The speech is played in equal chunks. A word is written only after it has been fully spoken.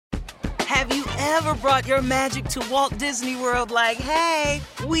ever brought your magic to Walt Disney World like, hey,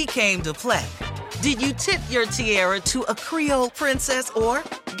 we came to play? Did you tip your tiara to a Creole princess or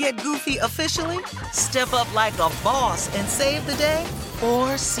get goofy officially? Step up like a boss and save the day?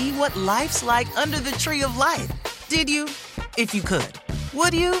 Or see what life's like under the tree of life? Did you? If you could.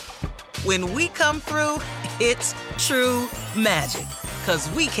 Would you? When we come through, it's true magic.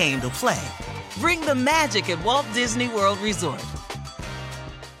 'Cause we came to play. Bring the magic at Walt Disney World Resort.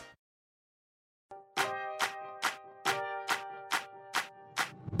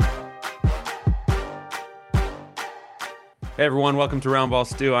 Hey everyone, welcome to Roundball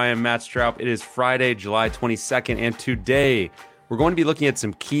Stew. I am Matt Straub. It is Friday, July 22nd, and today we're going to be looking at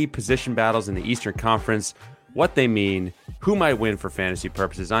some key position battles in the Eastern Conference, what they mean, who might win for fantasy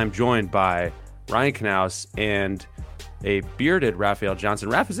purposes. I'm joined by Ryan Knaus and a bearded Raphael Johnson.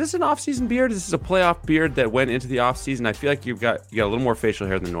 Raph, is this an off-season beard? Is this a playoff beard that went into the off-season? I feel like you got a little more facial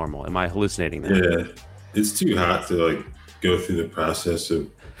hair than normal. Am I hallucinating that? Yeah, it's too hot to go through the process of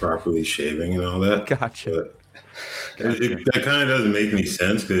properly shaving and all that. Gotcha. That kind of doesn't make any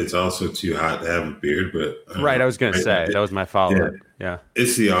sense because it's also too hot to have a beard. But right, I was going to say that was my follow-up. Yeah,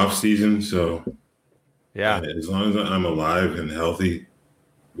 it's the off season, so as long as I'm alive and healthy,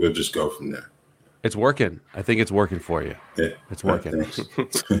 we'll just go from there. It's working. I think it's working for you. Yeah, it's working.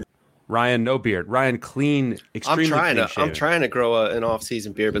 Ryan, no beard. Ryan, clean. Extremely I'm trying to grow an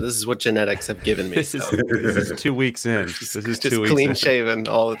off-season beard, but this is what genetics have given me. This is 2 weeks in. This is just 2 weeks clean in. shaven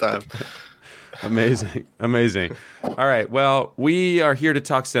all the time. Amazing. All right. Well, we are here to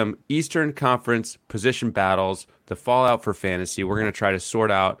talk some Eastern Conference position battles, the fallout for fantasy. We're going to try to sort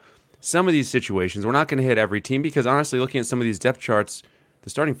out some of these situations. We're not going to hit every team because honestly, looking at some of these depth charts,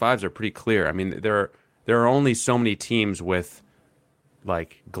 the starting fives are pretty clear. I mean, there are only so many teams with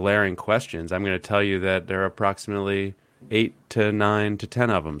glaring questions. I'm going to tell you that there are approximately 8 to 9 to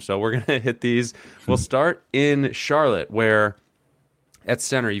 10 of them. So we're going to hit these. We'll start in Charlotte, where at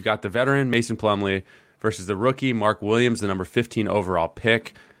center, you've got the veteran Mason Plumlee versus the rookie Mark Williams, the number 15 overall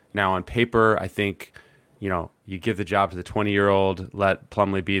pick. Now, on paper, I think, you give the job to the 20-year-old, let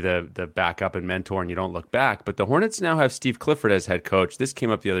Plumlee be the backup and mentor, and you don't look back. But the Hornets now have Steve Clifford as head coach. This came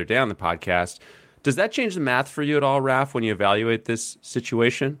up the other day on the podcast. Does that change the math for you at all, Raph, when you evaluate this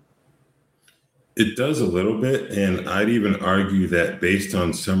situation? It does a little bit, and I'd even argue that based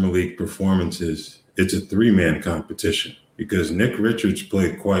on Summer League performances, it's a three-man competition. Because Nick Richards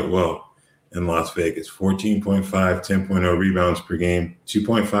played quite well in Las Vegas, 14.5, 10.0 rebounds per game,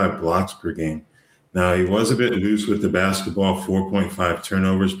 2.5 blocks per game. Now, he was a bit loose with the basketball, 4.5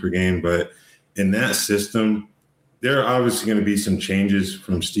 turnovers per game, but in that system, there are obviously going to be some changes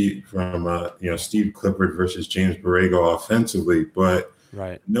from Steve Clifford versus James Borrego offensively, but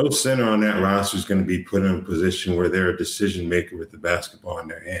no center on that roster is going to be put in a position where they're a decision maker with the basketball in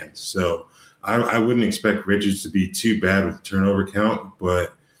their hands. So I wouldn't expect Richards to be too bad with the turnover count,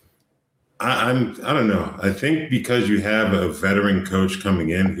 but I don't know. I think because you have a veteran coach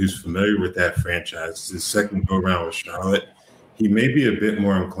coming in who's familiar with that franchise, it's his second go-around with Charlotte, he may be a bit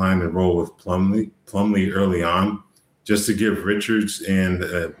more inclined to roll with Plumlee early on, just to give Richards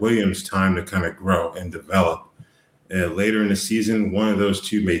and Williams time to kind of grow and develop. Later in the season, one of those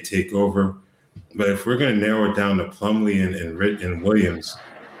two may take over. But if we're going to narrow it down to Plumlee and Williams,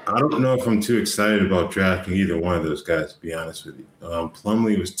 I don't know if I'm too excited about drafting either one of those guys, to be honest with you.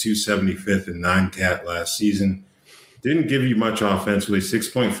 Plumlee was 275th in 9-cat last season. Didn't give you much offensively,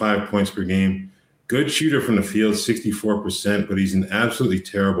 6.5 points per game. Good shooter from the field, 64%, but he's an absolutely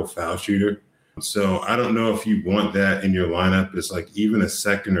terrible foul shooter. So I don't know if you want that in your lineup. It's like even a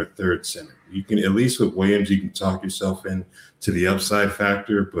second or third center. You can, at least with Williams, you can talk yourself in to the upside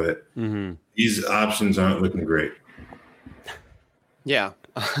factor, but these options aren't looking great. Yeah.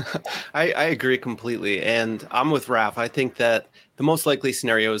 I agree completely, and I'm with Raph. I think that the most likely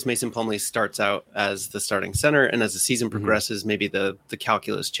scenario is Mason Plumlee starts out as the starting center, and as the season progresses, maybe the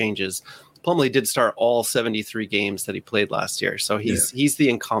calculus changes. Plumlee did start all 73 games that he played last year, so he's the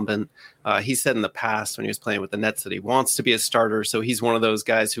incumbent. He said in the past when he was playing with the Nets that he wants to be a starter, so he's one of those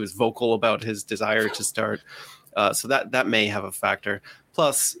guys who is vocal about his desire to start. So that may have a factor.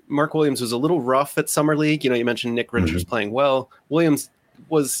 Plus, Mark Williams was a little rough at Summer League. You mentioned Nick Richards playing well. Williams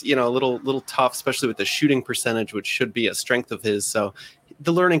was, a little tough, especially with the shooting percentage, which should be a strength of his. So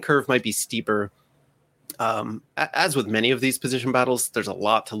the learning curve might be steeper. As with many of these position battles, there's a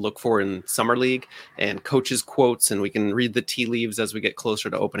lot to look for in Summer League and coaches' quotes, and we can read the tea leaves as we get closer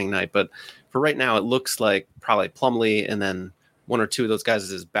to opening night. But for right now, it looks like probably Plumlee and then one or two of those guys as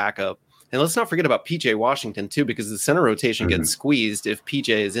his backup. And let's not forget about PJ Washington too, because the center rotation gets squeezed if PJ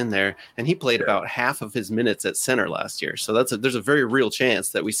is in there, and he played about half of his minutes at center last year. So there's a very real chance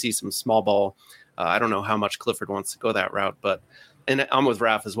that we see some small ball. I don't know how much Clifford wants to go that route, but and I'm with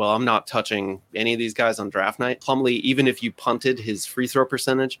Raph as well. I'm not touching any of these guys on draft night. Plumlee, even if you punted his free throw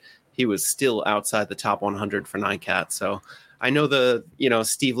percentage, he was still outside the top 100 for NICAT. So I know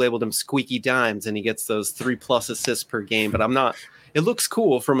Steve labeled him squeaky dimes and he gets those 3+ assists per game, but I'm not, it looks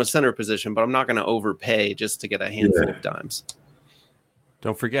cool from a center position, but I'm not going to overpay just to get a handful of dimes.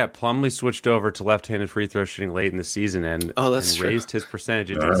 Don't forget, Plumlee switched over to left-handed free throw shooting late in the season and raised his percentage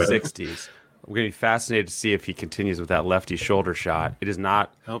into the 60s. We're going to be fascinated to see if he continues with that lefty shoulder shot. It is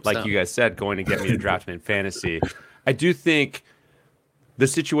not, you guys said, going to get me to draft him in fantasy. I do think the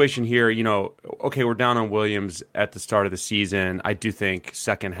situation here, we're down on Williams at the start of the season. I do think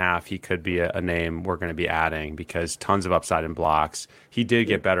second half he could be a name we're going to be adding because tons of upside in blocks. He did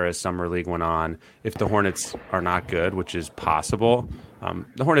get better as Summer League went on. If the Hornets are not good, which is possible,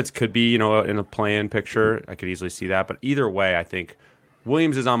 the Hornets could be, in a play-in picture. I could easily see that. But either way, I think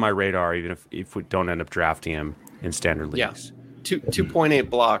Williams is on my radar, even if we don't end up drafting him in standard leagues. 2.8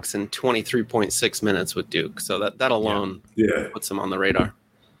 blocks and 23.6 minutes with Duke. So that alone puts him on the radar.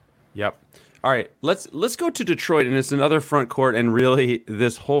 Yep. All right, let's go to Detroit, and it's another front court, and really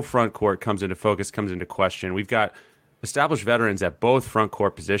this whole front court comes into focus, comes into question. We've got established veterans at both front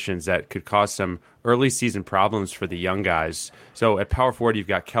court positions that could cause some early season problems for the young guys. So at power forward, you've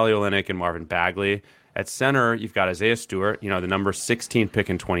got Kelly Olynyk and Marvin Bagley. At center, you've got Isaiah Stewart, the number 16 pick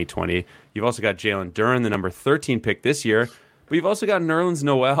in 2020. You've also got Jalen Duren, the number 13 pick this year. But you've also got Nerlens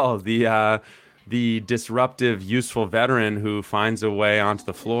Noel, the disruptive, useful veteran who finds a way onto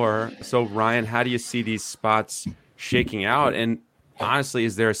the floor. So, Ryan, how do you see these spots shaking out? And honestly,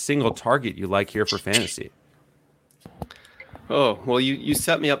 is there a single target you like here for fantasy? Oh, well, you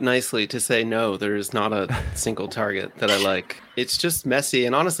set me up nicely to say no, there is not a single target that I like. It's just messy.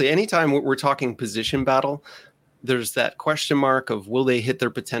 And honestly, anytime we're talking position battle, there's that question mark of will they hit their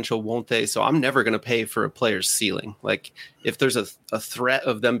potential, won't they? So I'm never going to pay for a player's ceiling. Like if there's a threat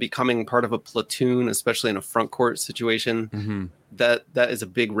of them becoming part of a platoon, especially in a front court situation, that is a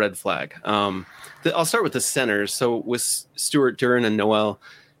big red flag. I'll start with the centers. So with Stewart, Duren, and Noel,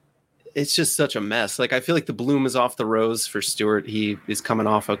 it's just such a mess. Like I feel like the bloom is off the rose for Stewart. He is coming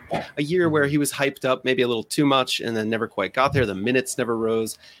off a year where he was hyped up maybe a little too much and then never quite got there. The minutes never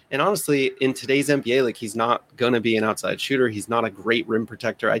rose. And honestly, in today's NBA, like he's not going to be an outside shooter. He's not a great rim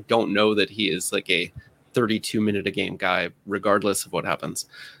protector. I don't know that he is like a 32-minute a game guy, regardless of what happens.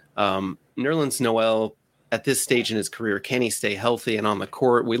 Nerlens Noel, at this stage in his career, can he stay healthy and on the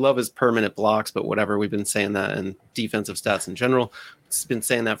court? We love his permanent blocks, but whatever. We've been saying that, and defensive stats in general. It's been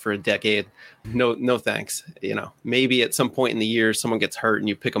saying that for a decade. No thanks. Maybe at some point in the year, someone gets hurt and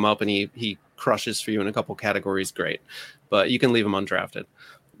you pick him up and he crushes for you in a couple categories. Great, but you can leave him undrafted.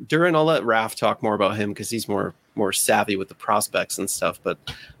 Duren, I'll let Raph talk more about him because he's more savvy with the prospects and stuff. But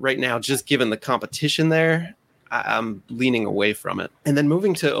right now, just given the competition there, I'm leaning away from it. And then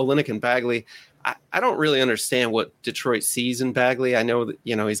moving to Olynyk and Bagley, I don't really understand what Detroit sees in Bagley. I know that,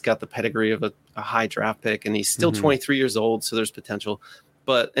 he's got the pedigree of a high draft pick and he's still 23 years old. So there's potential,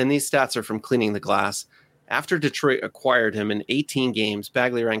 and these stats are from Cleaning the Glass. After Detroit acquired him in 18 games,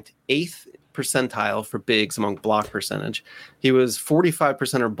 Bagley ranked 8th percentile for bigs among block percentage. He was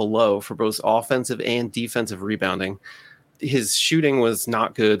 45% or below for both offensive and defensive rebounding. His shooting was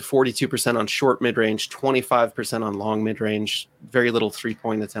not good, 42% on short mid-range, 25% on long mid-range, very little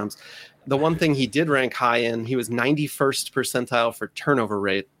three-point attempts. The one thing he did rank high in, he was 91st percentile for turnover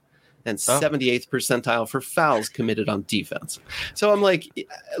rate and 78th percentile for fouls committed on defense. So I'm like,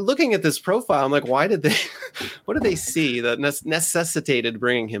 looking at this profile, I'm like, what did they see that necessitated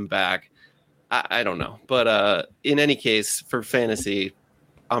bringing him back? I don't know. But in any case, for fantasy,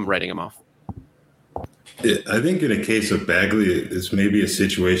 I'm writing him off. I think in a case of Bagley, it's maybe a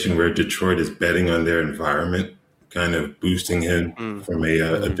situation where Detroit is betting on their environment, kind of boosting him from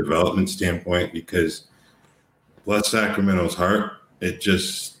a development standpoint, because bless Sacramento's heart,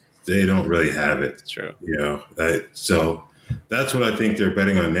 they don't really have it. It's true. So that's what I think they're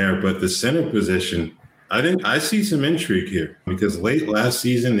betting on there. But the center position, I see some intrigue here because late last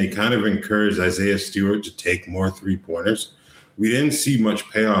season, they kind of encouraged Isaiah Stewart to take more three-pointers. We didn't see much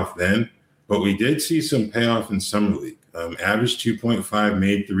payoff then, but we did see some payoff in Summer League. Averaged 2.5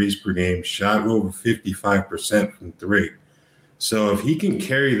 made threes per game, shot over 55% from three. So if he can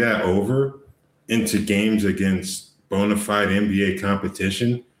carry that over into games against bona fide NBA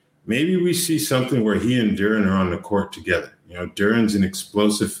competition, maybe we see something where he and Duren are on the court together. Duren's an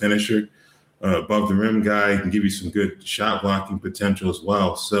explosive finisher, above the rim guy. He can give you some good shot blocking potential as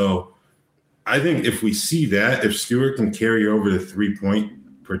well. So I think if we see that, if Stewart can carry over the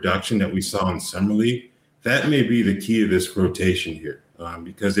 3-point production that we saw in Summer League, that may be the key to this rotation here.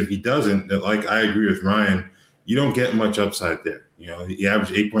 Because if he doesn't, like I agree with Ryan, you don't get much upside there. He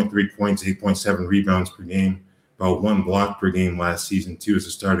averaged 8.3 points, 8.7 rebounds per game, about 1 block per game last season, too, as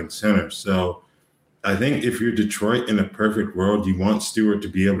a starting center. So I think if you're Detroit in a perfect world, you want Stewart to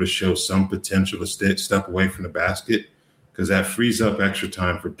be able to show some potential to step away from the basket because that frees up extra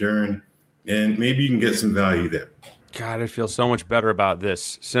time for Duren, and maybe you can get some value there. God, I feel so much better about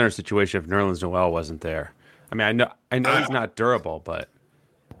this center situation if Nerlens Noel wasn't there. I mean, I know he's not durable, but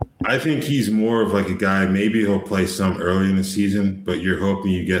I think he's more of like a guy, maybe he'll play some early in the season, but you're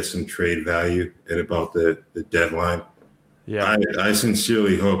hoping you get some trade value at about the deadline. Yeah, I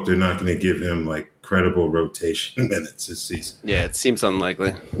sincerely hope they're not going to give him like credible rotation minutes this season. Yeah, it seems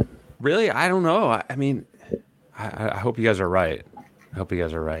unlikely. Really? I don't know. I mean, I hope you guys are right. I hope you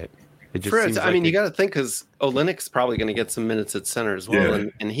guys are right. It just seems like you got to think because Olynyk's probably going to get some minutes at center as well,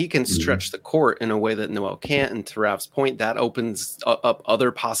 and he can stretch the court in a way that Noel can't. And to Raf's point, that opens up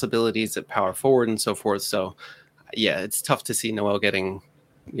other possibilities at power forward and so forth. So, yeah, it's tough to see Noel getting,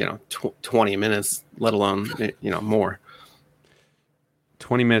 20 minutes, let alone more.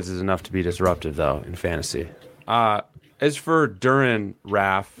 20 minutes is enough to be disruptive, though, in fantasy. As for Duren,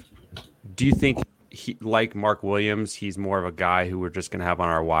 Raf, do you think he, like Mark Williams, he's more of a guy who we're just going to have on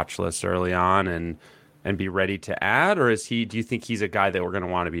our watch list early on and be ready to add? Or do you think he's a guy that we're going to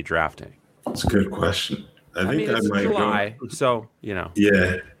want to be drafting? That's a good question. I think it's July, so,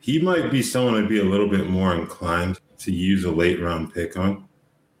 Yeah, he might be someone I'd be a little bit more inclined to use a late round pick on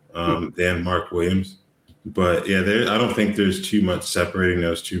than Mark Williams. But yeah, I don't think there's too much separating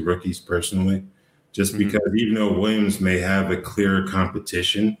those two rookies personally, just because even though Williams may have a clearer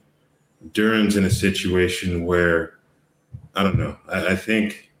competition, Duren's in a situation where, I don't know, I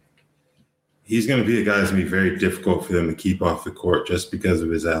think he's going to be a guy that's going to be very difficult for them to keep off the court just because of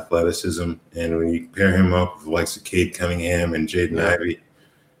his athleticism. And when you pair him up with the likes of Cade Cunningham and Jaden Ivey,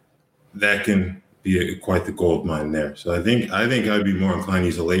 that can be quite the gold mine there. So I think I'd be more inclined to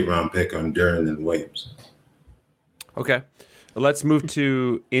use a late round pick on Duren than Williams. Okay. Let's move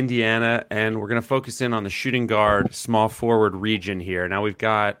to Indiana, and we're going to focus in on the shooting guard, small forward region here. Now we've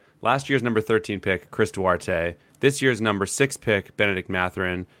got last year's number 13 pick, Chris Duarte. This year's number 6 pick, Benedict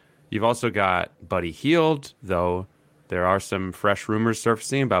Mathurin. You've also got Buddy Hield, though there are some fresh rumors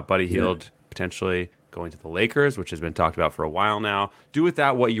surfacing about Buddy Hield potentially going to the Lakers, which has been talked about for a while now. Do with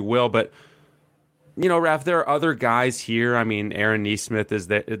that what you will, but Raf, there are other guys here. I mean, Aaron Nesmith is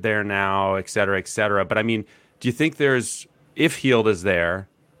there now, et cetera, et cetera. But I mean, do you think if Hield is there,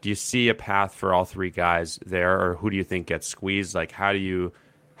 do you see a path for all 3 guys there, or who do you think gets squeezed? Like, how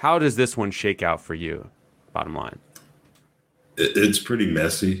does this one shake out for you, bottom line? It's pretty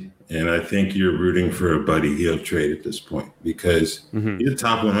messy, and I think you're rooting for a Buddy Hield trade at this point because he's a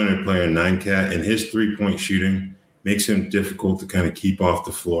top 100 player in 9-cat, and his 3-point shooting makes him difficult to kind of keep off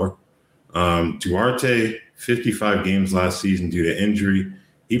the floor. Duarte, 55 games last season due to injury.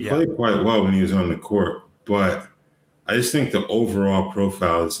 He played quite well when he was on the court, but I just think the overall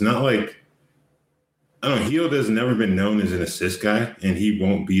profile, it's not like, I don't know, Hield has never been known as an assist guy, and he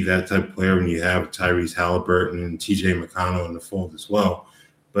won't be that type of player when you have Tyrese Halliburton and TJ McConnell in the fold as well.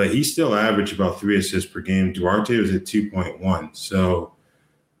 But he still averaged about 3 assists per game. Duarte was at 2.1. So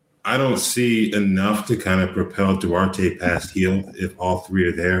I don't see enough to kind of propel Duarte past Hield if all 3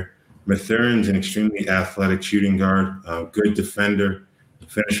 are there. Mathurin's an extremely athletic shooting guard, good defender,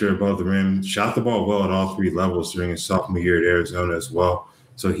 finisher above the rim, shot the ball well at all 3 levels during his sophomore year at Arizona as well.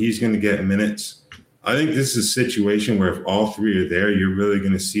 So he's going to get minutes. I think this is a situation where if all 3 are there, you're really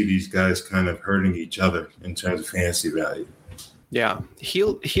going to see these guys kind of hurting each other in terms of fantasy value. Yeah,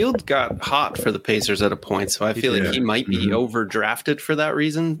 Hield got hot for the Pacers at a point, so I feel like he might be overdrafted for that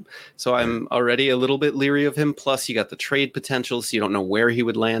reason. So I'm already a little bit leery of him. Plus, you got the trade potential, so you don't know where he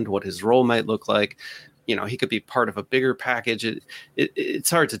would land, what his role might look like. He could be part of a bigger package. It's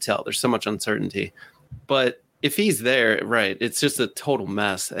hard to tell. There's so much uncertainty. But if he's there, right, it's just a total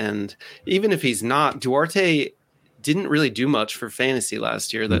mess. And even if he's not, Duarte didn't really do much for fantasy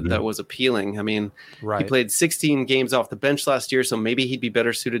last year that was appealing. I mean, he played 16 games off the bench last year, so maybe he'd be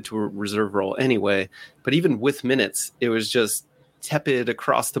better suited to a reserve role anyway. But even with minutes, it was just tepid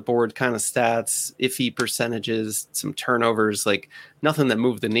across the board kind of stats, iffy percentages, some turnovers, like nothing that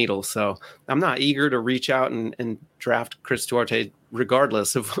moved the needle. So I'm not eager to reach out and draft Chris Duarte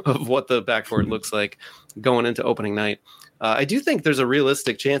regardless of what the backboard looks like going into opening night. I do think there's a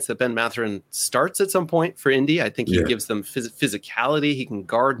realistic chance that Ben Mathurin starts at some point for Indy. I think he gives them physicality. He can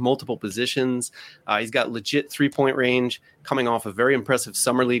guard multiple positions. He's got legit 3-point range, coming off a very impressive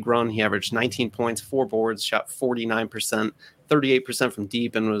summer league run. He averaged 19 points, 4 boards, shot 49%, 38% from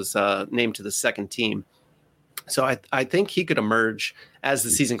deep, and was named to the second team. So I think he could emerge as the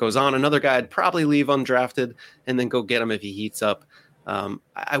season goes on. Another guy I'd probably leave undrafted and then go get him if he heats up.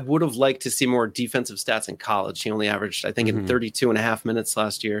 I would have liked to see more defensive stats in college. He only averaged, I think, in 32 and a half minutes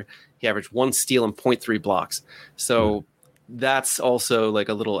last year, he averaged 1 steal and 0.3 blocks. So that's also like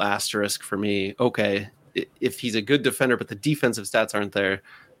a little asterisk for me. Okay, if he's a good defender, but the defensive stats aren't there,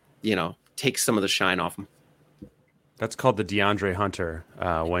 take some of the shine off him. That's called the DeAndre Hunter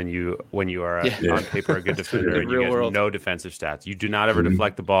when you are on paper a good defender and you get no defensive stats. You do not ever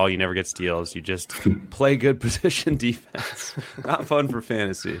deflect the ball. You never get steals. You just play good position defense. Not fun for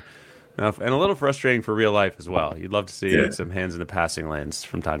fantasy. And a little frustrating for real life as well. You'd love to see some hands in the passing lanes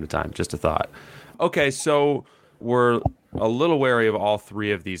from time to time. Just a thought. Okay, so we're a little wary of all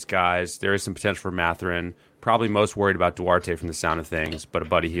three of these guys. There is some potential for Mathurin. Probably most worried about Duarte from the sound of things, but a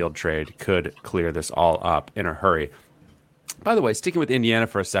Buddy Hield trade could clear this all up in a hurry. By the way, sticking with Indiana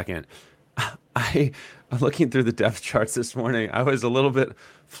for a second, I'm looking through the depth charts this morning. I was a little bit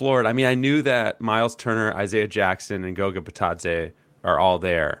floored. I mean, I knew that Miles Turner, Isaiah Jackson, and Goga Bitadze are all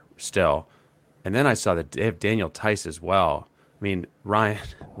there still. And then I saw that they have Daniel Tice as well. I mean, Ryan,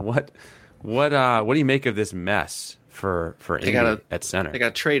 what do you make of this mess for Indy at center? They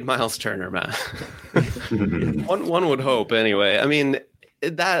got to trade Miles Turner, man. One would hope anyway. I mean,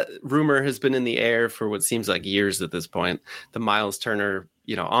 that rumor has been in the air for what seems like years at this point. The Miles Turner,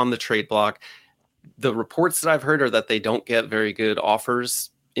 on the trade block. The reports that I've heard are that they don't get very good offers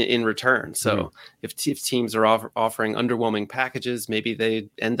in return. So if teams are offering underwhelming packages, maybe they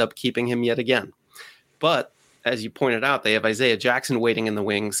end up keeping him yet again. But as you pointed out, they have Isaiah Jackson waiting in the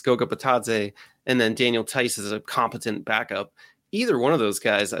wings, Goga Bitadze, and then Daniel Tice is a competent backup. Either one of those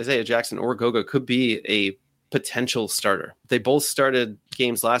guys, Isaiah Jackson or Goga, could be a potential starter. They both started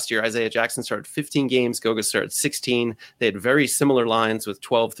games last year. Isaiah Jackson started 15 games. Goga started 16. They had very similar lines with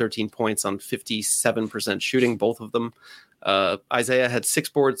 12, 13 points on 57% shooting, both of them. Isaiah had 6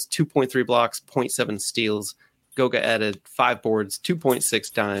 boards, 2.3 blocks, 0.7 steals. Goga added 5 boards,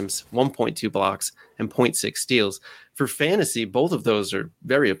 2.6 dimes, 1.2 blocks, and 0.6 steals. For fantasy, both of those are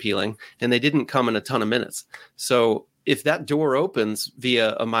very appealing, and they didn't come in a ton of minutes. So if that door opens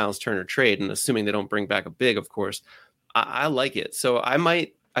via a Miles Turner trade, and assuming they don't bring back a big, of course, I like it. So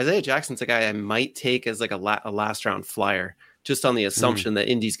Isaiah Jackson's a guy I might take as like a last round flyer, just on the assumption that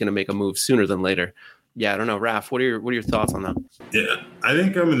Indy's going to make a move sooner than later. Yeah, I don't know, Raph. What are your thoughts on that? Yeah, I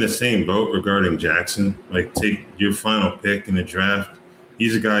think I'm in the same boat regarding Jackson. Like, take your final pick in the draft.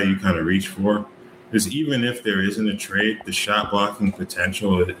 He's a guy you kind of reach for. Because even if there isn't a trade, the shot blocking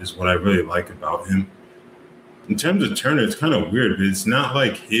potential is what I really like about him. In terms of Turner, it's kind of weird, but it's not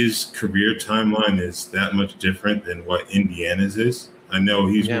like his career timeline is that much different than what Indiana's is. I know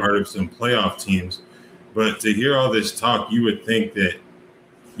he's part of some playoff teams, but to hear all this talk, you would think that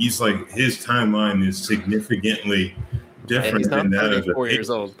he's like his timeline is significantly different than that of 4 years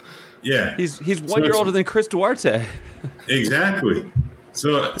old. Yeah, he's 1 year older than Chris Duarte. Exactly.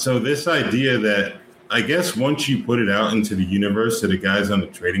 So this idea that I guess once you put it out into the universe to the guys on the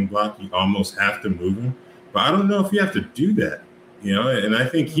trading block, you almost have to move him. But I don't know if you have to do that, and I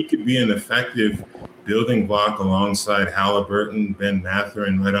think he could be an effective building block alongside Halliburton, Ben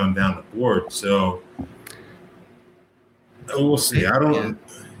Mathurin, right on down the board. So we'll see. Go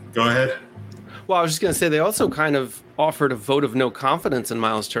ahead. Well, I was just going to say they also kind of offered a vote of no confidence in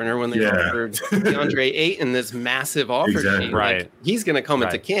Miles Turner when they offered DeAndre Ayton this massive offer. Exactly. Sheet. Right. Like, he's going to come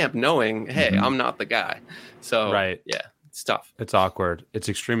into camp knowing, hey, I'm not the guy. So, it's tough. It's awkward. It's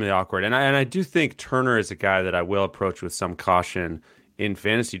extremely awkward. And I do think Turner is a guy that I will approach with some caution in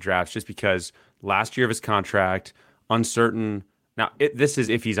fantasy drafts just because last year of his contract, uncertain. Now, this is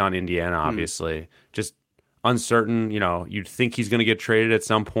if he's on Indiana, obviously. Just uncertain. You'd think he's going to get traded at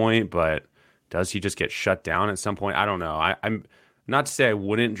some point, but does he just get shut down at some point? I don't know. I'm not to say I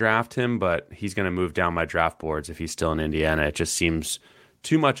wouldn't draft him, but he's going to move down my draft boards if he's still in Indiana. It just seems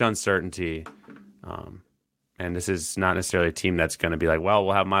too much uncertainty. And this is not necessarily a team that's going to be like, well,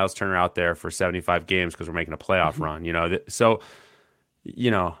 we'll have Miles Turner out there for 75 games because we're making a playoff run,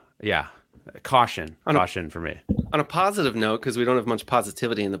 Caution for me. On a positive note, because we don't have much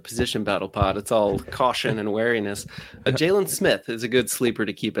positivity in the position battle pod, it's all caution and wariness. Jalen Smith is a good sleeper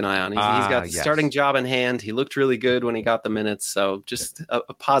to keep an eye on. He's got the starting job in hand. He looked really good when he got the minutes. So just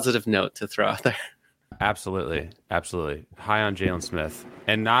a positive note to throw out there. Absolutely. High on Jalen Smith.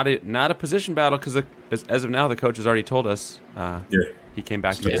 And not a position battle because as of now, the coach has already told us he came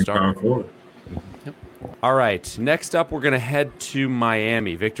back to be a starter. Yep. All right. Next up, we're going to head to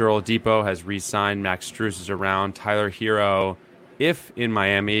Miami. Victor Oladipo has re-signed. Max Strus is around. Tyler Hero, if in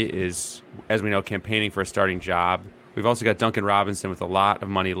Miami, is, as we know, campaigning for a starting job. We've also got Duncan Robinson with a lot of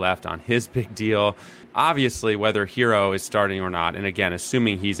money left on his big deal. Obviously, whether Hero is starting or not, and again,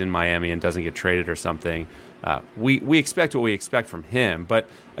 assuming he's in Miami and doesn't get traded or something, we expect what we expect from him. But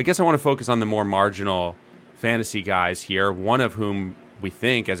I guess I want to focus on the more marginal fantasy guys here, one of whom we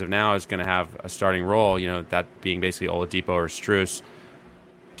think, as of now, is going to have a starting role, that being basically Oladipo or Strus.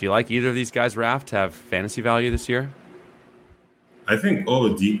 Do you like either of these guys, Raph, to have fantasy value this year? I think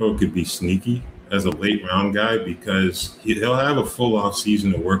Oladipo could be sneaky as a late round guy because he'll have a full off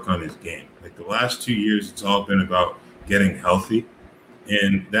season to work on his game. Like the last 2 years, it's all been about getting healthy,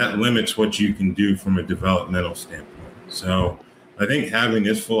 and that limits what you can do from a developmental standpoint. So I think having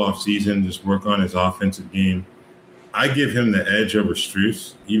this full off season, just work on his offensive game, I give him the edge over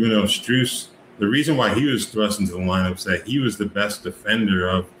Strus, even though Strus, the reason why he was thrust into the lineup is that he was the best defender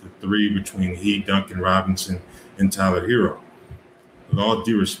of the three between Duncan Robinson, and Tyler Hero. With all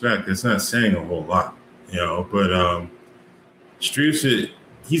due respect, it's not saying a whole lot, but Strus,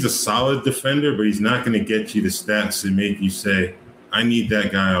 he's a solid defender, but he's not going to get you the stats to make you say, I need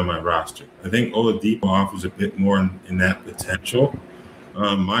that guy on my roster. I think Oladipo offers a bit more in that potential.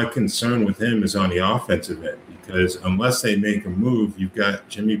 My concern with him is on the offensive end because unless they make a move, you've got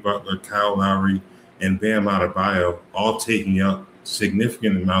Jimmy Butler, Kyle Lowry, and Bam Adebayo all taking up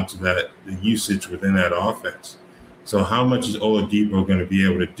significant amounts of the usage within that offense. So how much is Oladipo going to be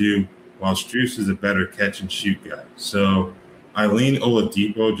able to do while Strus is a better catch and shoot guy? So I lean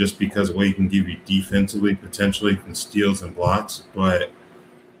Oladipo just because of what he can give you defensively, potentially from steals and blocks, but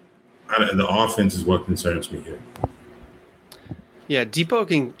the offense is what concerns me here. Yeah, Depot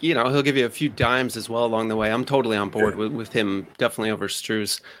can, he'll give you a few dimes as well along the way. I'm totally on board with him, definitely over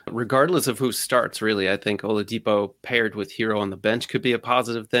Strus. Regardless of who starts, really, I think Oladipo paired with Hero on the bench could be a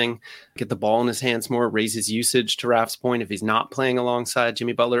positive thing. Get the ball in his hands more, raise his usage to Raf's point if he's not playing alongside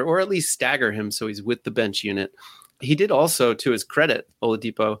Jimmy Butler, or at least stagger him so he's with the bench unit. He did also, to his credit,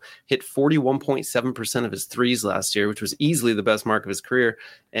 Oladipo hit 41.7% of his threes last year, which was easily the best mark of his career,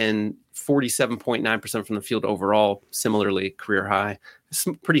 and 47.9% from the field overall, similarly career high. It's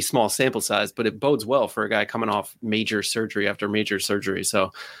a pretty small sample size, but it bodes well for a guy coming off major surgery after major surgery.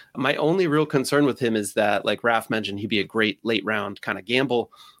 So my only real concern with him is that, like Raf mentioned, he'd be a great late round kind of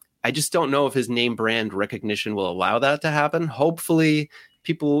gamble. I just don't know if his name brand recognition will allow that to happen. Hopefully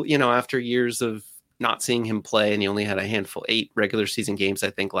people, after years of not seeing him play, and he only had a handful, 8 regular season games,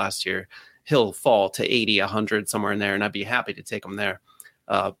 I think, last year, he'll fall to 80, 100, somewhere in there, and I'd be happy to take him there.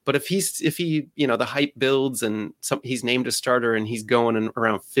 But if he, the hype builds and he's named a starter and he's going in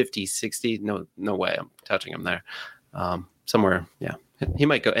around 50, 60, no way I'm touching him there. Somewhere, yeah. He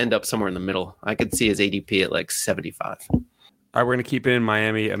might end up somewhere in the middle. I could see his ADP at like 75. All right, we're going to keep it in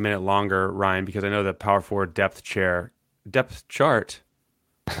Miami a minute longer, Ryan, because I know the power forward depth chart.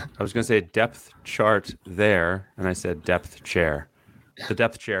 I was going to say depth chart there, and I said depth chair. The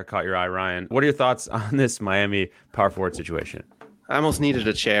depth chair caught your eye, Ryan. What are your thoughts on this Miami power forward situation? I almost needed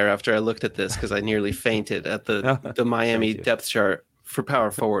a chair after I looked at this because I nearly fainted at the Miami depth chart for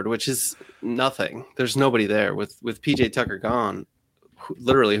power forward, which is nothing. There's nobody there. With PJ Tucker gone,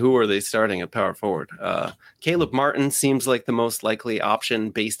 literally, who are they starting at power forward? Caleb Martin seems like the most likely option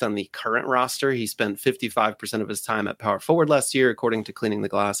based on the current roster. He spent 55% of his time at power forward last year, according to Cleaning the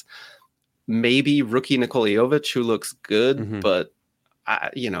Glass. Maybe rookie Nikola Jovic, who looks good, but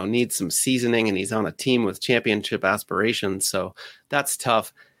needs some seasoning, and he's on a team with championship aspirations, so that's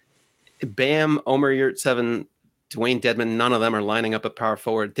tough. Bam, Omer Yurtseven, Dwayne Dedmon, none of them are lining up at power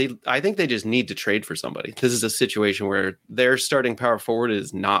forward. I think they just need to trade for somebody. This is a situation where their starting power forward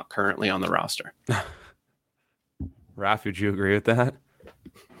is not currently on the roster. Raph, would you agree with that?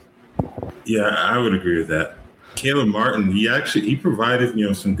 Yeah, I would agree with that. Caleb Martin, he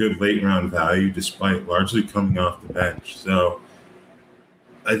provided, some good late round value despite largely coming off the bench. So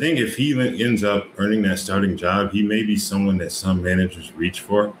I think if he ends up earning that starting job, he may be someone that some managers reach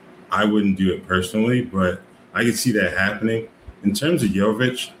for. I wouldn't do it personally, but I could see that happening. In terms of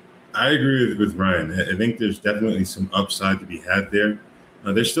Jovic, I agree with Ryan. I think there's definitely some upside to be had there.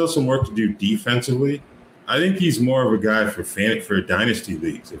 There's still some work to do defensively. I think he's more of a guy for dynasty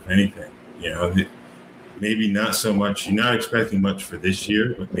leagues, if anything. Maybe not so much. You're not expecting much for this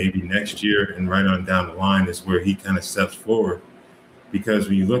year, but maybe next year and right on down the line is where he kind of steps forward because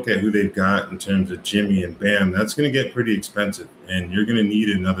when you look at who they've got in terms of Jimmy and Bam, that's going to get pretty expensive. And you're going to need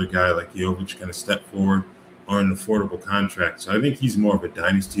another guy like Jovic to kind of step forward on an affordable contract. So I think he's more of a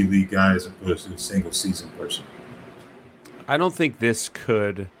dynasty league guy as opposed to a single season person. I don't think this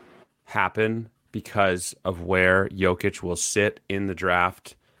could happen because of where Jokic will sit in the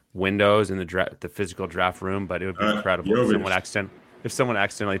draft windows in the physical draft room, but it would be incredible if someone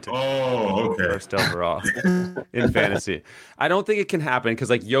accidentally took first overall in fantasy. I don't think it can happen because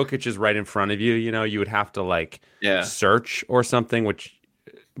like Jokic is right in front of you. You know, you would have to like search or something.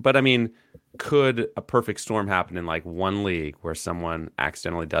 But I mean, could a perfect storm happen in like one league where someone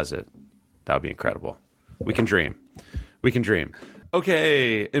accidentally does it? That would be incredible. We can dream.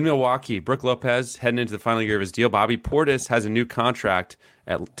 Okay, in Milwaukee, Brook Lopez heading into the final year of his deal. Bobby Portis has a new contract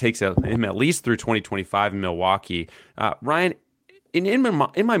takes him at least through 2025 in Milwaukee. Ryan, in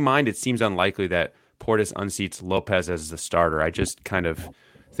my mind, it seems unlikely that Portis unseats Lopez as the starter. I just kind of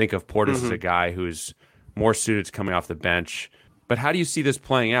think of Portis as a guy who's more suited to coming off the bench. But how do you see this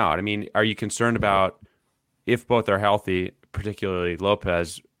playing out? I mean, are you concerned about if both are healthy, particularly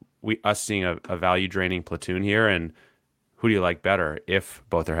Lopez, us seeing a value draining platoon here? And who do you like better if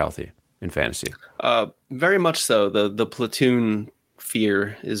both are healthy in fantasy? Very much so. The platoon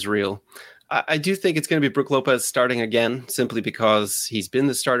fear is real. I do think it's going to be Brook Lopez starting again, simply because he's been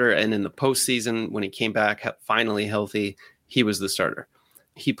the starter. And in the postseason, when he came back finally healthy, he was the starter.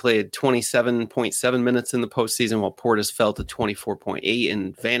 He played 27.7 minutes in the postseason while Portis fell to 24.8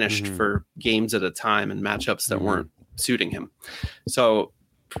 and vanished for games at a time and matchups that weren't suiting him. So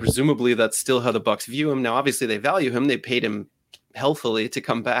presumably that's still how the Bucks view him. Now, obviously they value him. They paid him healthily to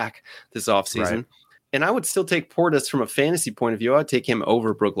come back this offseason. Right. And I would still take Portis from a fantasy point of view. I'd take him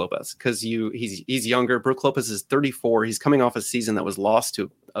over Brook Lopez because he's younger. Brook Lopez is 34. He's coming off a season that was lost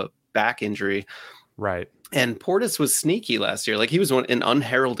to a back injury. Right. And Portis was sneaky last year. Like he was an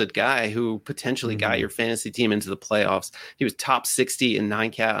unheralded guy who potentially got your fantasy team into the playoffs. He was top 60 in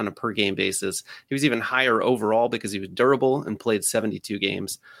 9-cat on a per game basis. He was even higher overall because he was durable and played 72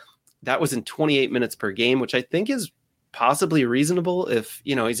 games. That was in 28 minutes per game, which I think is possibly reasonable if,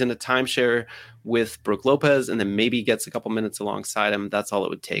 he's in a timeshare with Brook Lopez and then maybe gets a couple minutes alongside him. That's all it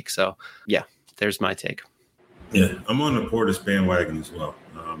would take. So yeah, there's my take. Yeah, I'm on the Portis bandwagon as well.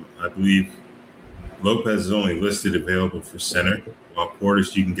 I believe Lopez is only listed available for center, while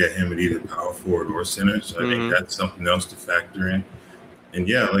Portis, you can get him at either power forward or center. So I think that's something else to factor in. And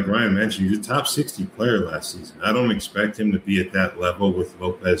yeah, like Ryan mentioned, he's a top 60 player last season. I don't expect him to be at that level with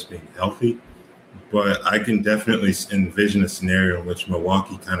Lopez being healthy, but I can definitely envision a scenario in which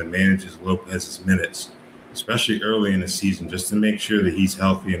Milwaukee kind of manages Lopez's minutes, especially early in the season, just to make sure that he's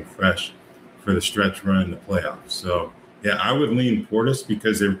healthy and fresh for the stretch run in the playoffs. So yeah, I would lean Portis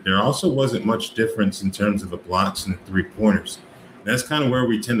because there also wasn't much difference in terms of the blocks and the three-pointers. That's kind of where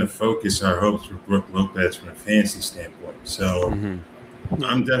we tend to focus our hopes for Brook Lopez from a fantasy standpoint. So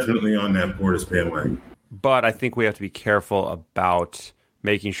I'm definitely on that Portis bandwagon. But I think we have to be careful about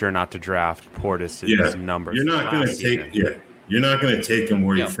making sure not to draft Portis' numbers. You're not going to take him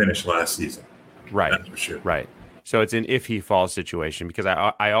where you finished last season. Right. That's for sure. Right. So it's an if he falls situation because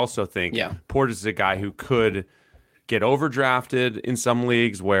I also think Portis is a guy who could get overdrafted in some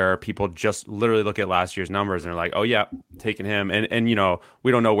leagues where people just literally look at last year's numbers and they're like, oh yeah, taking him. And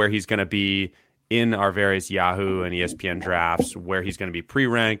we don't know where he's going to be in our various Yahoo and ESPN drafts, where he's going to be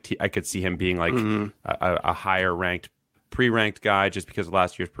pre-ranked. I could see him being like a higher ranked, pre-ranked guy just because of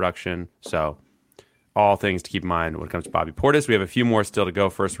last year's production. So all things to keep in mind when it comes to Bobby Portis. We have a few more still to go.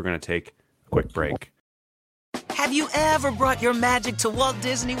 First, we're going to take a quick break. Have you ever brought your magic to Walt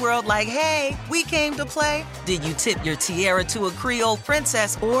Disney World like, hey, we came to play? Did you tip your tiara to a Creole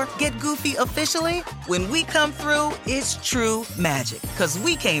princess or get goofy officially? When we come through, it's true magic, because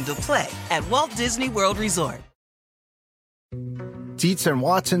we came to play at Walt Disney World Resort. Dietz &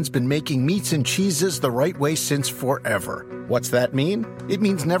 Watson's been making meats and cheeses the right way since forever. What's that mean? It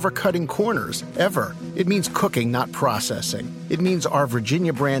means never cutting corners, ever. It means cooking, not processing. It means our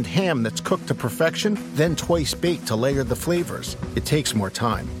Virginia brand ham that's cooked to perfection, then twice baked to layer the flavors. It takes more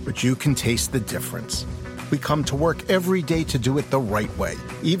time, but you can taste the difference. We come to work every day to do it the right way,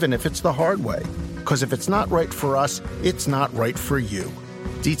 even if it's the hard way. Because if it's not right for us, it's not right for you.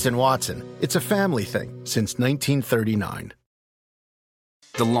 Dietz & Watson, it's a family thing since 1939.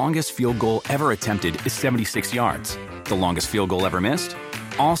 The longest field goal ever attempted is 76 yards. The longest field goal ever missed?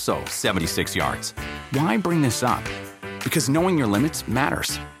 Also 76 yards. Why bring this up? Because knowing your limits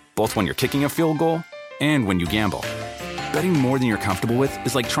matters, both when you're kicking a field goal and when you gamble. Betting more than you're comfortable with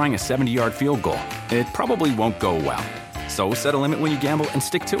is like trying a 70-yard field goal. It probably won't go well. So set a limit when you gamble and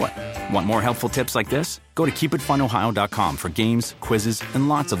stick to it. Want more helpful tips like this? Go to keepitfunohio.com for games, quizzes, and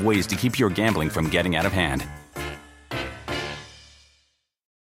lots of ways to keep your gambling from getting out of hand.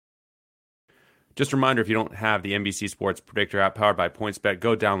 Just a reminder, if you don't have the NBC Sports Predictor app powered by PointsBet,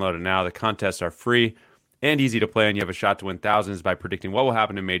 go download it now. The contests are free and easy to play, and you have a shot to win thousands by predicting what will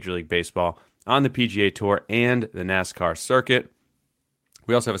happen in Major League Baseball, on the PGA Tour, and the NASCAR circuit.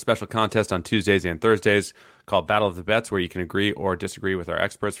 We also have a special contest on Tuesdays and Thursdays called Battle of the Bets, where you can agree or disagree with our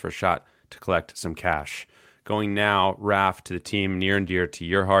experts for a shot to collect some cash. Going now, Raph, to the team near and dear to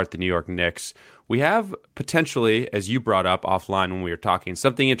your heart, the New York Knicks. We have potentially, as you brought up offline when we were talking,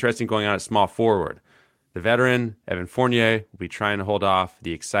 something interesting going on at small forward. The veteran, Evan Fournier, will be trying to hold off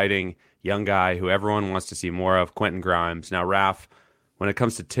the exciting young guy who everyone wants to see more of, Quentin Grimes. Now, Raph, when it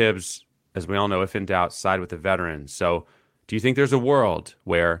comes to Tibbs, as we all know, if in doubt, side with the veteran. So do you think there's a world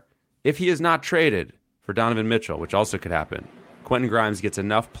where, if he is not traded for Donovan Mitchell, which also could happen, Quentin Grimes gets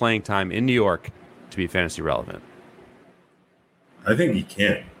enough playing time in New York to be fantasy relevant? I think he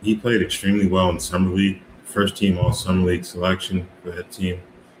can. He played extremely well in Summer League, first team All Summer League selection for that team,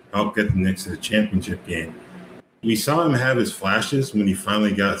 helped get the Knicks to the championship game. We saw him have his flashes when he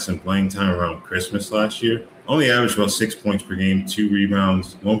finally got some playing time around Christmas last year. Only averaged about 6 points per game, 2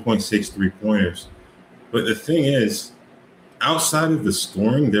 rebounds, 1.6 3-pointers. But the thing is, outside of the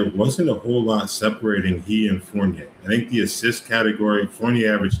scoring, there wasn't a whole lot separating he and Fournier. I think the assist category,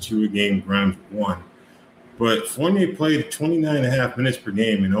 Fournier averaged 2 a game, Grimes 1. But Fournier played 29.5 minutes per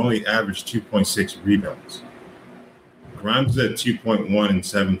game and only averaged 2.6 rebounds. Grimes was at 2.1 and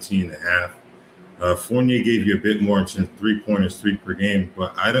 17.5. Fournier gave you a bit more in terms of 3-pointers, 3 per game.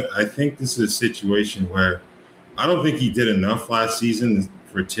 But I think this is a situation where I don't think he did enough last season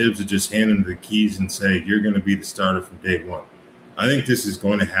for Tibbs to just hand him the keys and say, you're going to be the starter from day one. I think this is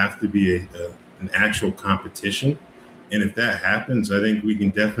going to have to be an actual competition. And if that happens, I think we can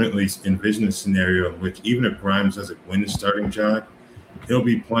definitely envision a scenario in which even if Grimes doesn't win the starting job, he'll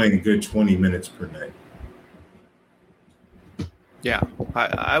be playing a good 20 minutes per night. Yeah,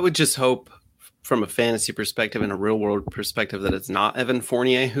 I would just hope from a fantasy perspective and a real world perspective that it's not Evan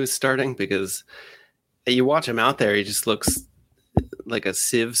Fournier who's starting, because you watch him out there, he just looks like a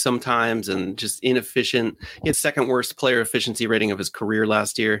sieve sometimes and just inefficient. He had second worst player efficiency rating of his career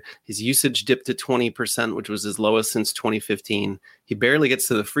last year. His usage dipped to 20%, which was his lowest since 2015. He barely gets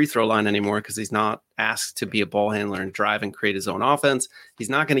to the free throw line anymore because he's not asked to be a ball handler and drive and create his own offense. He's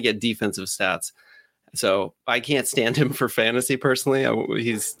not going to get defensive stats. So I can't stand him for fantasy personally.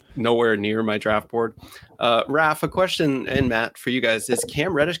 He's nowhere near my draft board. Raph, a question, and Matt, for you guys. Does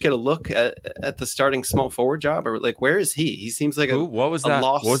Cam Reddish get a look at the starting small forward job? Or like, where is he? He seems like what was that?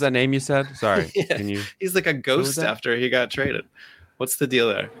 Lost... What was that name you said? Sorry. Yeah, he's like a ghost after he got traded. What's the deal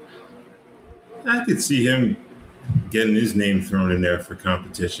there? I could see him getting his name thrown in there for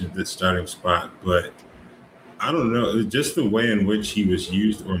competition at the starting spot, but I don't know. Just the way in which he was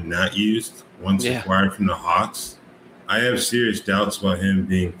used or not used once acquired from the Hawks, I have serious doubts about him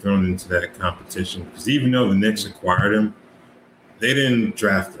being thrown into that competition. Because even though the Knicks acquired him, they didn't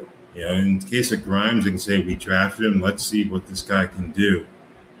draft him. You know, in the case of Grimes, they can say we drafted him. Let's see what this guy can do.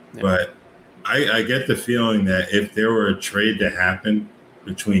 Yeah. But I get the feeling that if there were a trade to happen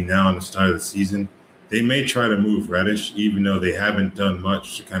between now and the start of the season, they may try to move Reddish, even though they haven't done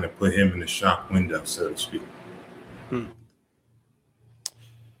much to kind of put him in the shop window, so to speak.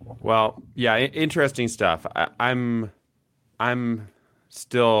 Well, yeah, interesting stuff. I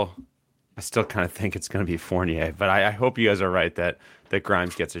still kind of think it's going to be Fournier, but I hope you guys are right that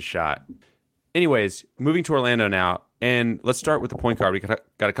Grimes gets a shot. Anyways, moving to Orlando now, and let's start with the point guard. We got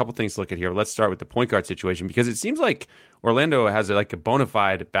a couple things to look at here. Let's start with the point guard situation, because it seems like Orlando has a bona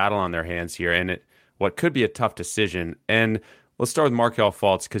fide battle on their hands here, and what could be a tough decision. And let's start with Markelle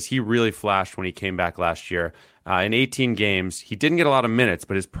Fultz, because he really flashed when he came back last year. In 18 games, he didn't get a lot of minutes,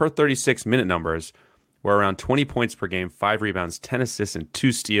 but his per 36 minute numbers were around 20 points per game, 5 rebounds, 10 assists, and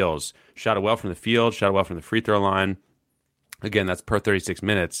 2 steals. Shot it well from the field, shot it well from the free throw line. Again, that's per 36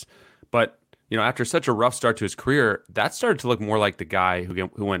 minutes. But, you know, after such a rough start to his career, that started to look more like the guy who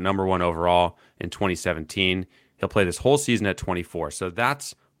went number 1 overall in 2017. He'll play this whole season at 24. So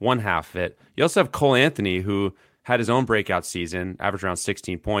that's one half of it. You also have Cole Anthony, who had his own breakout season, averaged around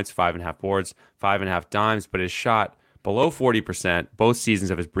 16 points, 5.5 boards, 5.5 dimes, but his shot below 40% both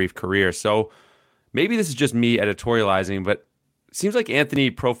seasons of his brief career. So maybe this is just me editorializing, but it seems like Anthony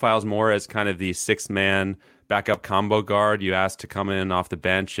profiles more as kind of the sixth-man backup combo guard you asked to come in off the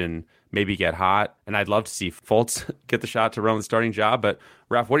bench and maybe get hot. And I'd love to see Fultz get the shot to run the starting job. But,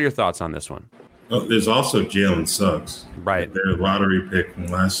 Raph, what are your thoughts on this one? Well, there's also Jalen Suggs. Right. Their lottery pick from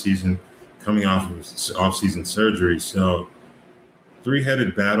last season. coming off of off-season surgery. So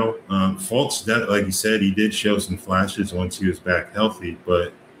three-headed battle. Fultz, that, like you said, he did show some flashes once he was back healthy,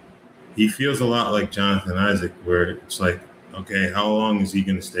 but he feels a lot like Jonathan Isaac, where it's like, okay, how long is he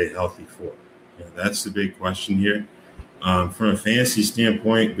going to stay healthy for? That's the big question here. From a fantasy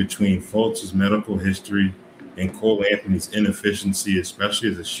standpoint, between Fultz's medical history and Cole Anthony's inefficiency, especially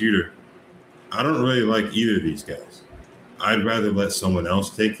as a shooter, I don't really like either of these guys. I'd rather let someone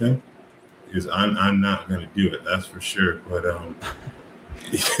else take them because I'm not going to do it, that's for sure. But,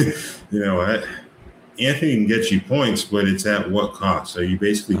 Anthony can get you points, but it's at what cost? So you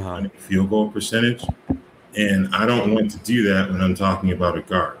basically hunting field goal percentage, and I don't want to do that when I'm talking about a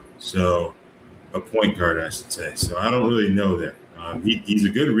guard. So a point guard, I should say. So I don't really know that. He's a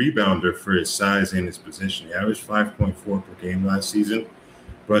good rebounder for his size and his position. He averaged 5.4 per game last season,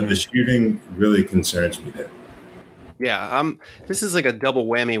 but the shooting really concerns me there. Yeah, this is like a double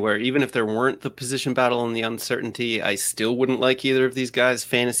whammy where even if there weren't the position battle and the uncertainty, I still wouldn't like either of these guys'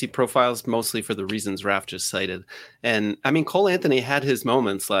 fantasy profiles, mostly for the reasons Raph just cited. And I mean, Cole Anthony had his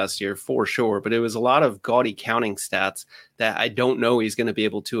moments last year for sure, but it was a lot of gaudy counting stats that I don't know he's going to be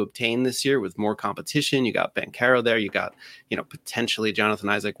able to obtain this year with more competition. You got Banchero there, you got, potentially Jonathan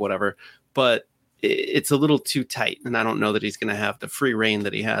Isaac, whatever, but it's a little too tight. And I don't know that he's going to have the free reign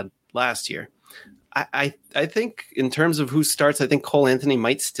that he had last year. I think in terms of who starts, I think Cole Anthony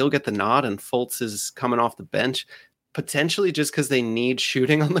might still get the nod and Fultz is coming off the bench, potentially just because they need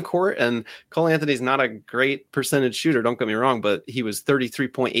shooting on the court. And Cole Anthony's not a great percentage shooter, don't get me wrong, but he was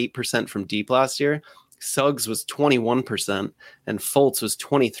 33.8% from deep last year. Suggs was 21% and Fultz was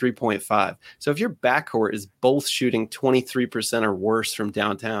 23.5%. So if your backcourt is both shooting 23% or worse from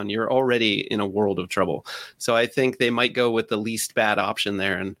downtown, you're already in a world of trouble. So I think they might go with the least bad option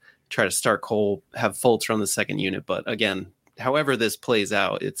there and try to start Cole, have Fultz run the second unit. But again, however this plays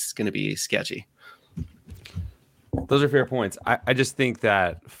out, it's going to be sketchy. Those are fair points. I just think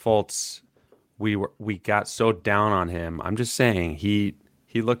that Fultz, we got so down on him. I'm just saying he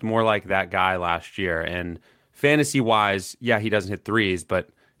looked more like that guy last year. And fantasy wise, yeah, he doesn't hit threes, but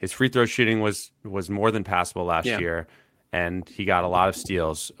his free throw shooting was more than passable last year. And he got a lot of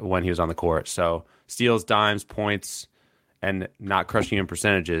steals when he was on the court. So steals, dimes, points, and not crushing in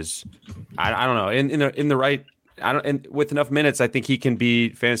percentages. I don't know. In the right, and with enough minutes, I think he can be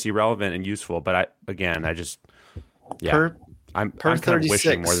fantasy relevant and useful. But I'm kind of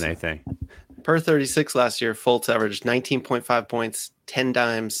wishing more than anything. Per 36 last year, Fultz averaged 19.5 points, 10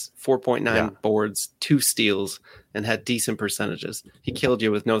 dimes, 4.9 boards, 2 steals, and had decent percentages. He killed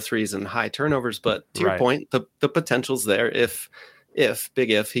you with no threes and high turnovers. But to your point, the potential's there if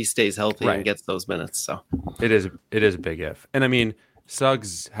he stays healthy and gets those minutes. So it is a big if. And I mean,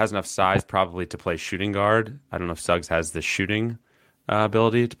 Suggs has enough size probably to play shooting guard. I don't know if Suggs has the shooting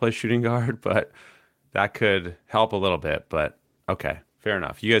ability to play shooting guard, but that could help a little bit. But okay, fair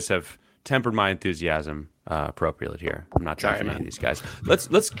enough. You guys have tempered my enthusiasm appropriately here. I'm not trying to these guys. Let's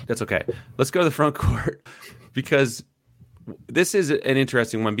that's okay. Let's go to the front court because this is an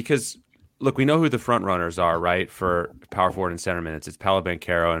interesting one because look, we know who the front runners are, right, for power forward and center minutes. It's Paolo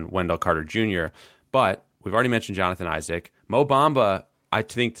Banchero and Wendell Carter Jr. But we've already mentioned Jonathan Isaac. Mo Bamba, I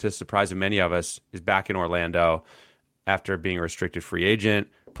think to the surprise of many of us, is back in Orlando after being a restricted free agent.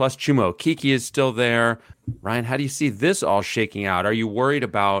 Plus Chuma Okeke is still there. Ryan, how do you see this all shaking out? Are you worried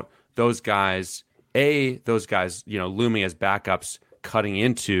about those guys, looming as backups cutting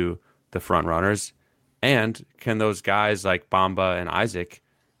into the front runners? And can those guys like Bamba and Isaac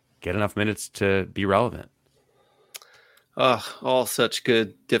get enough minutes to be relevant? All such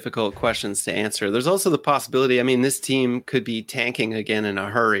good, difficult questions to answer. There's also the possibility, this team could be tanking again in a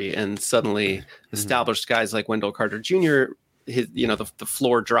hurry and suddenly established guys like Wendell Carter Jr., the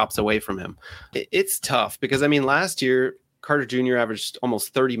floor drops away from him. It's tough because, last year, Carter Jr. averaged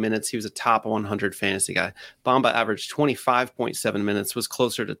almost 30 minutes. He was a top 100 fantasy guy. Bamba averaged 25.7 minutes, was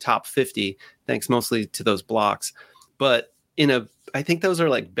closer to top 50, thanks mostly to those blocks. But I think those are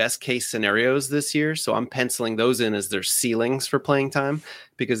like best case scenarios this year. So I'm penciling those in as their ceilings for playing time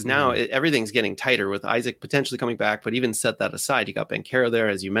because now everything's getting tighter with Isaac potentially coming back. But even set that aside, you got Banchero there.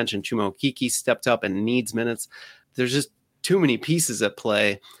 As you mentioned, Chuma Okeke stepped up and needs minutes. There's just too many pieces at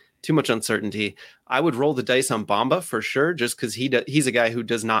play, too much uncertainty. I would roll the dice on Bamba for sure, just because he's a guy who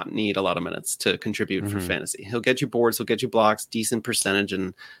does not need a lot of minutes to contribute for fantasy. He'll get you boards, he'll get you blocks, decent percentage,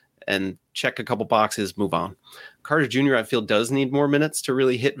 and check a couple boxes, move on. Carter Jr., I feel, does need more minutes to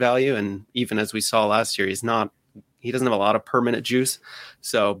really hit value. And even as we saw last year, he doesn't have a lot of per minute juice.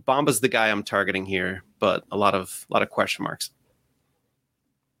 So Bamba's the guy I'm targeting here, but a lot of question marks.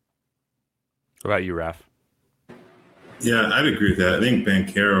 What about you, Raph? Yeah, I'd agree with that. I think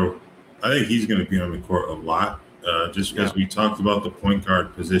Banchero I think he's going to be on the court a lot. Just because we talked about the point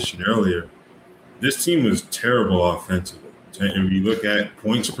guard position earlier, this team was terrible offensively. And if you look at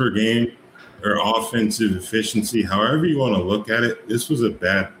points per game or offensive efficiency, however you want to look at it, this was a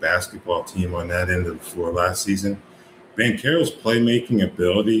bad basketball team on that end of the floor last season. Banchero's playmaking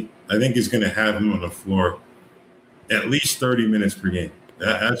ability, I think, is going to have him on the floor at least 30 minutes per game.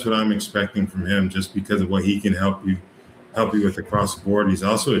 That's what I'm expecting from him, just because of what he can help you with across the board. He's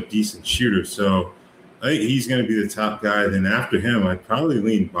also a decent shooter, so I think he's going to be the top guy. Then after him, I'd probably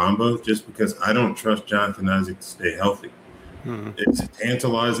lean Bamba, just because I don't trust Jonathan Isaac to stay healthy. It's as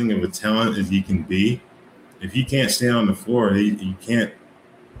tantalizing of a talent as he can be. If he can't stay on the floor, he can't.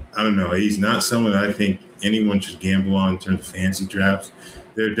 I don't know. He's not someone that I think anyone should gamble on in terms of fantasy drafts.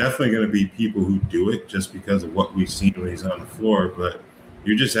 There are definitely going to be people who do it just because of what we've seen when he's on the floor, but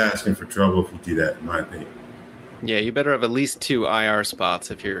you're just asking for trouble if you do that, in my opinion. Yeah, you better have at least 2 IR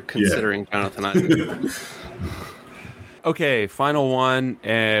spots if you're considering Jonathan Isaac. Okay, final one.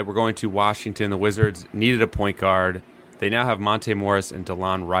 We're going to Washington. The Wizards needed a point guard. They now have Monte Morris and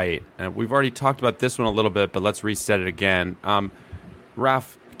DeLon Wright. And we've already talked about this one a little bit, but let's reset it again.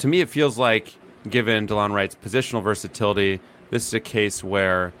 Raf, to me, it feels like, given DeLon Wright's positional versatility, this is a case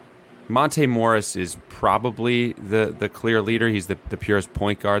where Monte Morris is probably the clear leader. He's the purest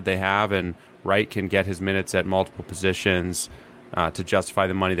point guard they have, and Wright can get his minutes at multiple positions to justify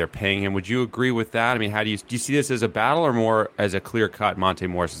the money they're paying him. Would you agree with that? I mean, do you see this as a battle or more as a clear-cut Monte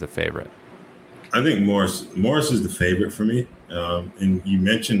Morris is the favorite? I think Morris is the favorite for me. And you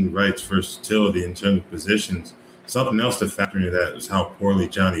mentioned Wright's versatility in terms of positions. Something else to factor into that is how poorly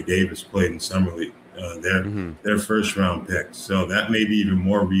Johnny Davis played in Summer League, their first-round pick. So that may be even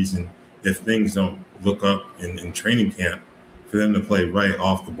more reason, if things don't look up in training camp, for them to play Wright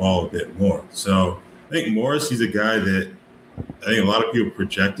off the ball a bit more. So I think Morris, he's a guy that I think a lot of people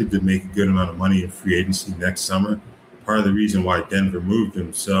projected to make a good amount of money in free agency next summer. Part of the reason why Denver moved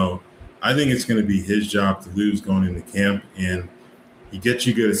him. So I think it's going to be his job to lose going into camp, and he gets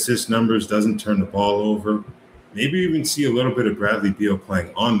you good assist numbers, doesn't turn the ball over. Maybe even see a little bit of Bradley Beal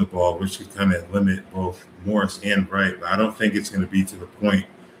playing on the ball, which could kind of limit both Morris and Wright. But I don't think it's going to be to the point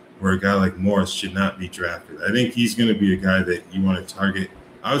where a guy like Morris should not be drafted. I think he's going to be a guy that you want to target.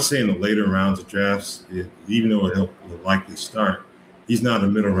 I would say in the later rounds of drafts, even though he'll likely start, he's not a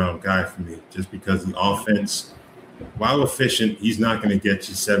middle round guy for me, just because the offense, while efficient, he's not going to get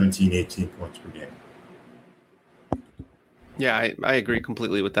you 17, 18 points per game. Yeah, I agree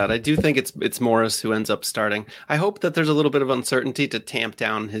completely with that. I do think it's Morris who ends up starting. I hope that there's a little bit of uncertainty to tamp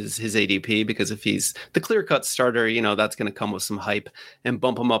down his ADP, because if he's the clear-cut starter, that's going to come with some hype and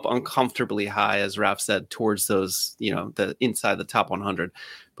bump him up uncomfortably high, as Raf said, towards those, the inside the top 100.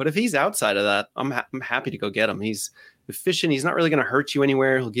 But if he's outside of that, I'm happy to go get him. He's efficient. He's not really going to hurt you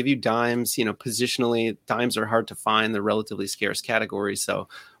anywhere. He'll give you dimes. Positionally, dimes are hard to find. They're relatively scarce categories, so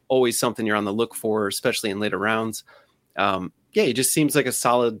always something you're on the look for, especially in later rounds. He just seems like a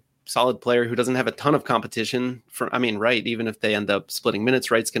solid player who doesn't have a ton of competition Wright, even if they end up splitting minutes,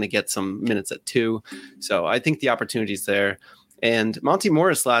 Wright's going to get some minutes at 2. So I think the opportunity's there. And Monte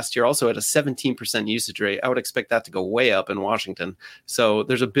Morris last year also had a 17% usage rate. I would expect that to go way up in Washington. So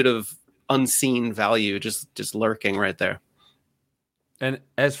there's a bit of unseen value just lurking right there. And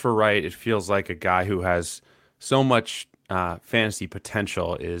as for Wright, it feels like a guy who has so much fantasy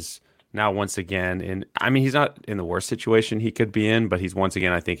potential is now once again he's not in the worst situation he could be in, but he's once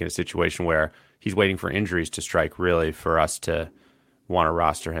again, I think, in a situation where he's waiting for injuries to strike, really, for us to want to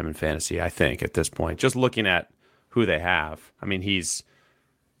roster him in fantasy, I think, at this point. Just looking at who they have.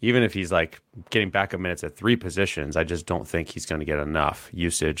 Even if he's like getting backup minutes at 3 positions, I just don't think he's going to get enough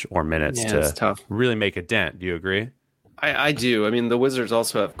usage or minutes to really make a dent. Do you agree? I do. The Wizards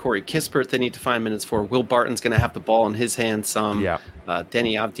also have Corey Kispert they need to find minutes for. Will Barton's going to have the ball in his hands some. Yeah.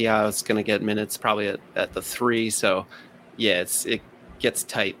 Denny Avdia is going to get minutes probably at the 3. So, yeah, it gets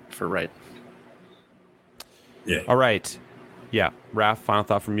tight for Wright. Yeah. All right. Yeah. Raf, final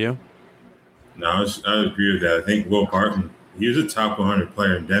thought from you? No, I would agree with that. I think Will Barton, he was a top 100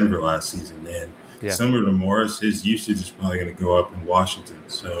 player in Denver last season, man. Yeah. Similar to Morris, his usage is probably going to go up in Washington.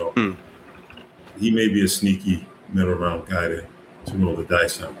 So he may be a sneaky middle round guy to roll the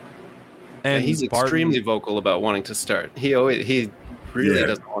dice on. And he's extremely vocal about wanting to start. He really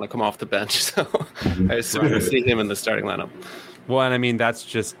doesn't want to come off the bench. So I assume we'll see him in the starting lineup. Well, and that's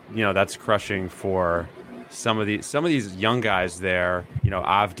just, that's crushing for some of these young guys there,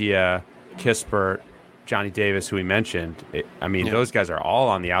 Avdia, Kispert, Johnny Davis, who we mentioned. Those guys are all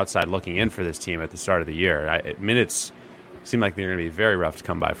on the outside looking in for this team at the start of the year. Minutes seem like they're going to be very rough to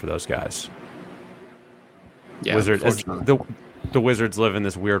come by for those guys. Yeah, Wizards, the Wizards live in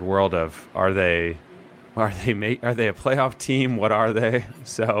this weird world of are they a playoff team? What are they?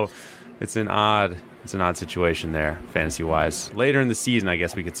 So it's an odd situation there, fantasy wise. Later in the season, I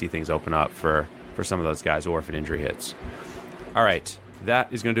guess we could see things open up for some of those guys, or if an injury hits. All right,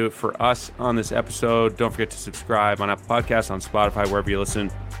 that is going to do it for us on this episode. Don't forget to subscribe on Apple Podcasts, on Spotify, wherever you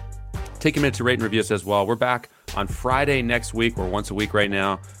listen. Take a minute to rate and review us as well. We're back on Friday next week. We're once a week right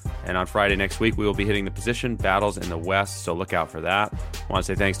now. And on Friday next week, we will be hitting the position battles in the West, so look out for that. I want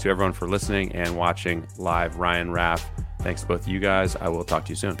to say thanks to everyone for listening and watching live. Ryan, Raph, thanks to both of you guys. I will talk to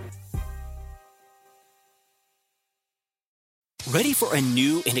you soon. Ready for a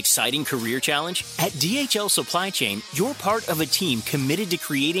new and exciting career challenge? At DHL Supply Chain, you're part of a team committed to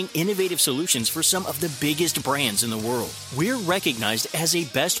creating innovative solutions for some of the biggest brands in the world. We're recognized as a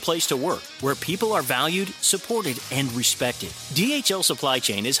best place to work, where people are valued, supported, and respected. DHL Supply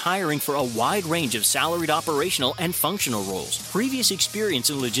Chain is hiring for a wide range of salaried operational and functional roles. Previous experience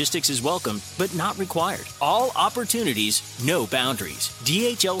in logistics is welcome, but not required. All opportunities, no boundaries.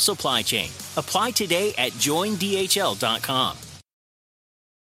 DHL Supply Chain. Apply today at joindhl.com.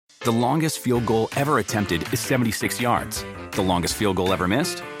 The longest field goal ever attempted is 76 yards. The longest field goal ever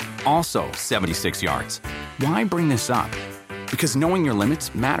missed? Also 76 yards. Why bring this up? Because knowing your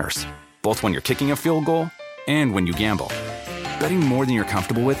limits matters, both when you're kicking a field goal and when you gamble. Betting more than you're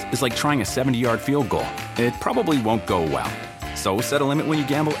comfortable with is like trying a 70-yard field goal. It probably won't go well. So set a limit when you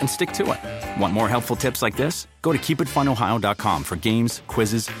gamble and stick to it. Want more helpful tips like this? Go to keepitfunohio.com for games,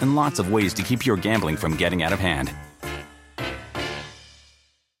 quizzes, and lots of ways to keep your gambling from getting out of hand.